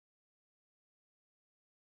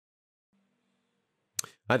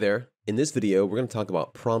Hi there. In this video, we're going to talk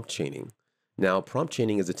about prompt chaining. Now, prompt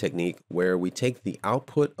chaining is a technique where we take the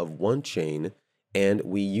output of one chain and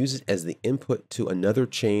we use it as the input to another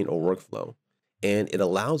chain or workflow. And it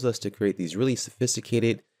allows us to create these really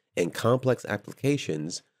sophisticated and complex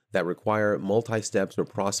applications that require multi-steps or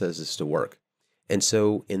processes to work. And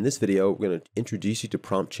so in this video, we're going to introduce you to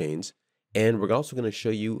prompt chains, and we're also going to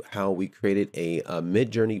show you how we created a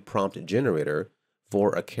Midjourney prompt generator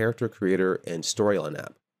for a character creator and storyline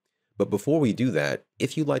app. But before we do that,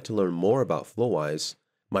 if you'd like to learn more about Flowise,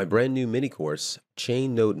 my brand new mini course,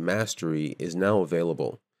 Chain Node Mastery, is now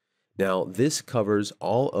available. Now, this covers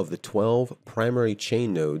all of the 12 primary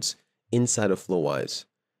chain nodes inside of Flowise.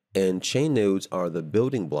 And chain nodes are the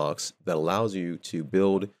building blocks that allows you to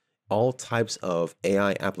build all types of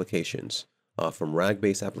AI applications, from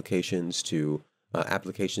RAG-based applications to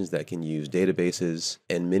applications that can use databases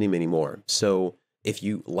and many, many more. So if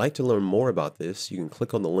you like to learn more about this, you can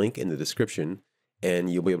click on the link in the description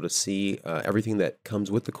and you'll be able to see everything that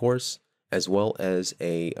comes with the course, as well as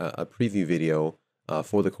a preview video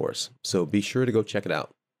for the course. So be sure to go check it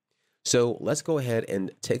out. So let's go ahead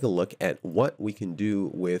and take a look at what we can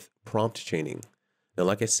do with prompt chaining. Now,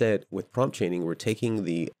 like I said, with prompt chaining, we're taking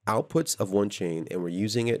the outputs of one chain and we're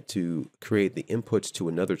using it to create the inputs to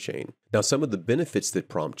another chain. Now, some of the benefits to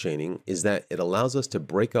prompt chaining is that it allows us to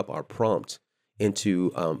break up our prompt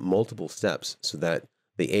into multiple steps so that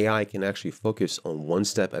the AI can actually focus on one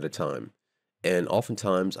step at a time. And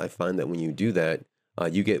oftentimes I find that when you do that,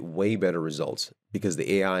 you get way better results because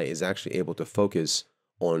the AI is actually able to focus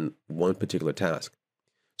on one particular task.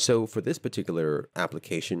 So for this particular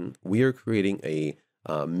application, we are creating a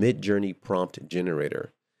Midjourney prompt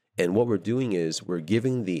generator. And what we're doing is we're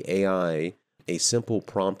giving the AI a simple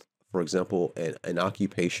prompt, for example, an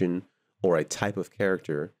occupation or a type of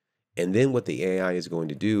character. And then what the AI is going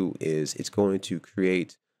to do is it's going to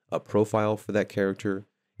create a profile for that character.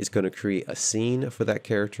 It's going to create a scene for that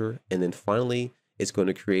character. And then finally, it's going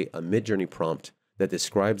to create a Midjourney prompt that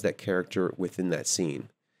describes that character within that scene.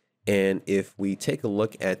 And if we take a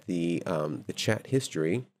look at the chat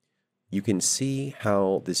history, you can see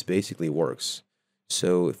how this basically works.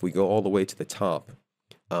 So if we go all the way to the top,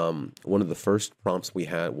 one of the first prompts we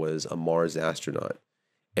had was a Mars astronaut.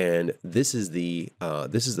 And this is the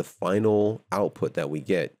final output that we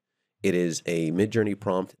get. It is a Midjourney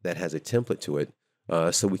prompt that has a template to it,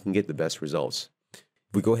 so we can get the best results.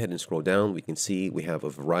 If we go ahead and scroll down, we can see we have a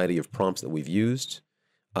variety of prompts that we've used.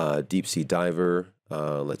 Deep sea diver,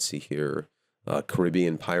 let's see here,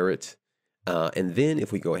 Caribbean pirate. And then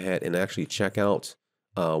if we go ahead and actually check out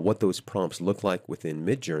what those prompts look like within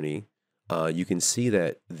Midjourney, you can see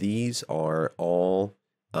that these are all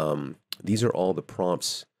the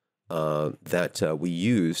prompts that we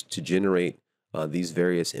use to generate these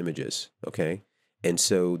various images, okay? And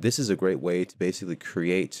so this is a great way to basically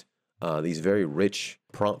create these very rich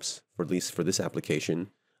prompts, for at least for this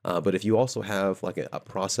application. But if you also have like a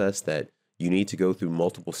process that you need to go through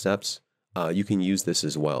multiple steps, you can use this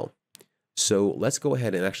as well. So let's go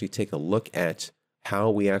ahead and actually take a look at how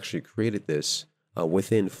we actually created this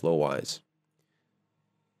within Flowise.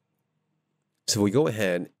 So if we go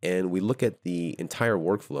ahead and we look at the entire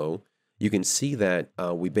workflow, you can see that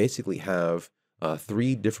we basically have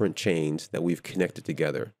 3 different chains that we've connected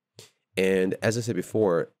together. And as I said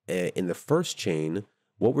before, in the first chain,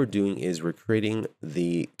 what we're doing is we're creating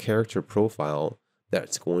the character profile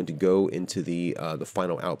that's going to go into the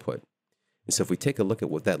final output. And so if we take a look at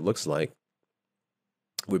what that looks like,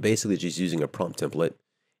 we're basically just using a prompt template.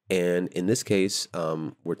 And in this case,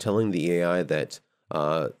 we're telling the AI that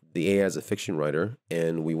the AI is a fiction writer,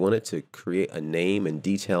 and we want it to create a name and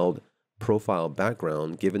detailed profile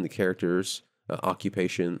background given the character's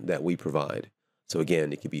occupation that we provide. So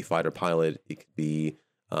again, it could be fighter pilot, it could be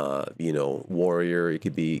warrior, it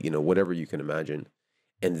could be whatever you can imagine.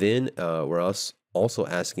 And then we're also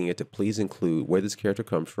asking it to please include where this character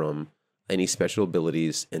comes from, any special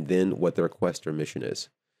abilities, and then what their quest or mission is.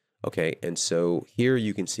 Okay, and so here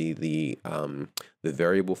you can see the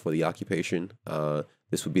variable for the occupation.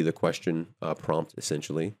 This would be the question prompt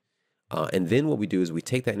essentially. And then what we do is we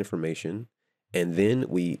take that information and then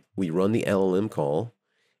we run the LLM call,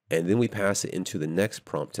 and then we pass it into the next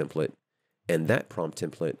prompt template. And that prompt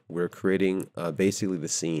template, we're creating basically the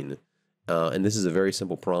scene. And this is a very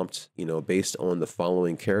simple prompt, based on the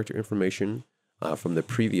following character information from the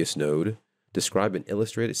previous node. Describe an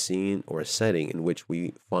illustrated scene or a setting in which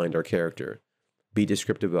we find our character. Be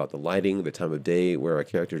descriptive about the lighting, the time of day, where our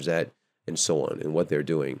character's at, and so on, and what they're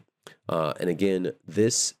doing. And again,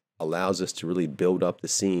 this allows us to really build up the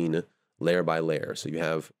scene layer by layer. So you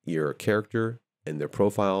have your character and their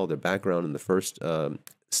profile, their background in the first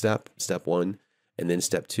step one, and then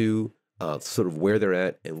step two, sort of where they're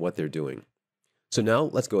at and what they're doing. So now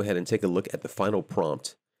let's go ahead and take a look at the final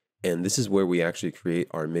prompt. And this is where we actually create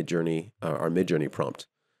our Midjourney prompt.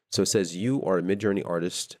 So it says, you are a Midjourney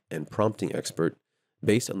artist and prompting expert.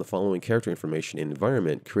 Based on the following character information and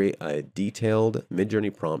environment, create a detailed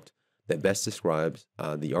Midjourney prompt that best describes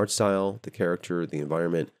the art style, the character, the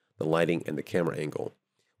environment, the lighting, and the camera angle.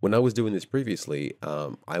 When I was doing this previously,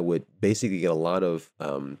 I would basically get a lot of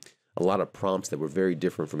prompts that were very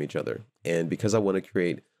different from each other. And because I want to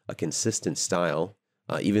create a consistent style,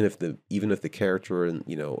 even if the character and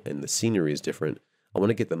the scenery is different, I want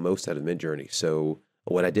to get the most out of Midjourney. So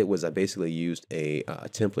what I did was I basically used a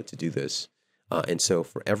template to do this. And so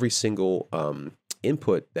for every single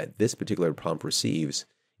input that this particular prompt receives,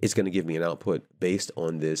 it's going to give me an output based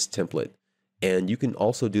on this template. And you can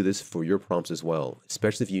also do this for your prompts as well,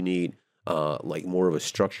 especially if you need like more of a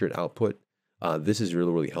structured output. This is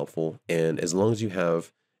really, really helpful. And as long as you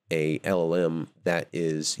have a LLM that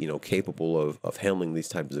is capable of handling these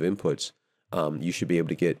types of inputs, you should be able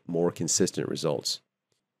to get more consistent results.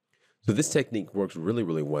 So this technique works really,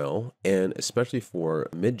 really well, and especially for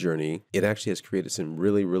Midjourney, it actually has created some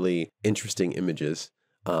really, really interesting images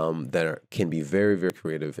that can be very, very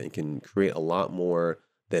creative and can create a lot more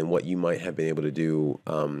than what you might have been able to do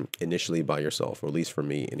initially by yourself, or at least for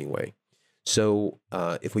me anyway. So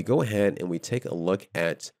if we go ahead and we take a look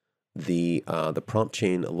at the prompt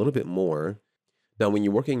chain a little bit more. Now, when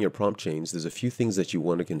you're working your prompt chains, there's a few things that you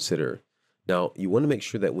want to consider. Now, you want to make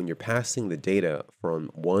sure that when you're passing the data from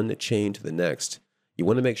one chain to the next, you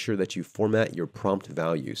want to make sure that you format your prompt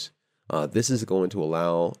values. This is going to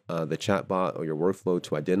allow the chatbot or your workflow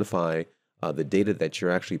to identify the data that you're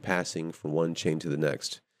actually passing from one chain to the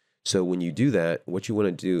next. So when you do that, what you want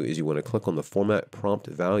to do is you want to click on the Format Prompt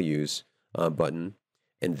Values button,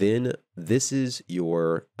 and then this is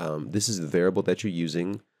the variable that you're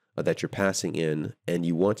using, that you're passing in, and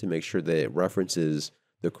you want to make sure that it references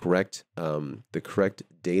the correct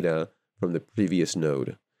data from the previous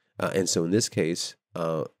node. And so in this case,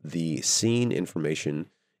 the scene information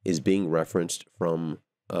is being referenced from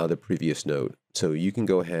the previous node. So you can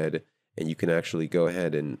go ahead and you can actually go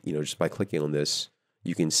ahead and, just by clicking on this,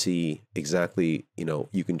 you can see exactly,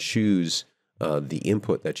 you can choose the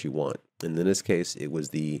input that you want. And in this case, it was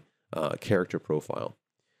the character profile.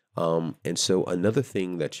 And so another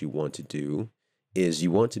thing that you want to do is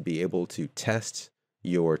you want to be able to test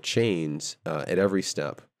your chains at every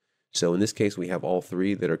step. So in this case, we have all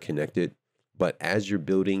three that are connected. But as you're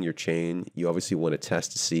building your chain, you obviously want to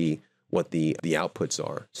test to see what the outputs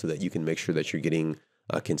are, so that you can make sure that you're getting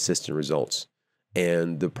consistent results.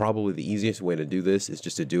 And probably the easiest way to do this is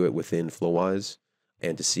just to do it within Flowise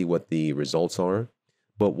and to see what the results are.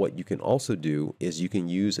 But what you can also do is you can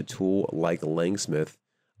use a tool like Langsmith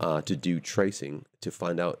to do tracing to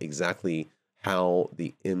find out exactly how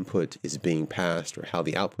the input is being passed, or how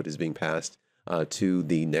the output is being passed to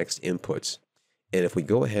the next inputs. And if we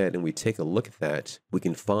go ahead and we take a look at that, we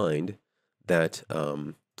can find that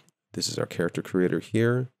this is our character creator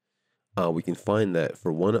here. We can find that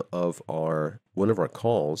for one of our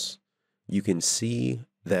calls, you can see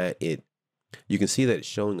that it's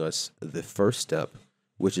showing us the first step,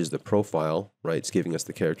 which is the profile, right? It's giving us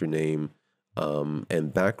the character name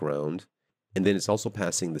and background. And then it's also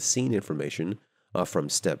passing the scene information from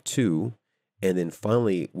step 2. And then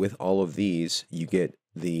finally, with all of these, you get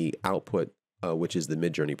the output, which is the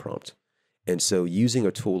Midjourney prompt. And so using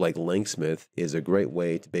a tool like Langsmith is a great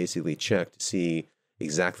way to basically check to see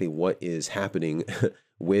exactly what is happening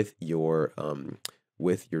with your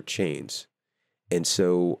chains. And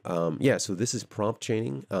so, so this is prompt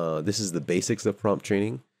chaining. This is the basics of prompt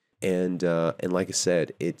chaining. And like I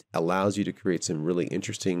said, it allows you to create some really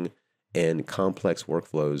interesting and complex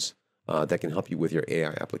workflows that can help you with your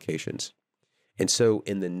AI applications. And so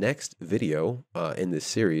in the next video in this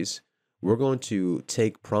series, we're going to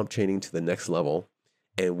take prompt chaining to the next level,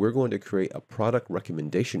 and we're going to create a product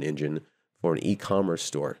recommendation engine for an e-commerce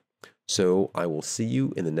store. So I will see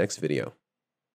you in the next video.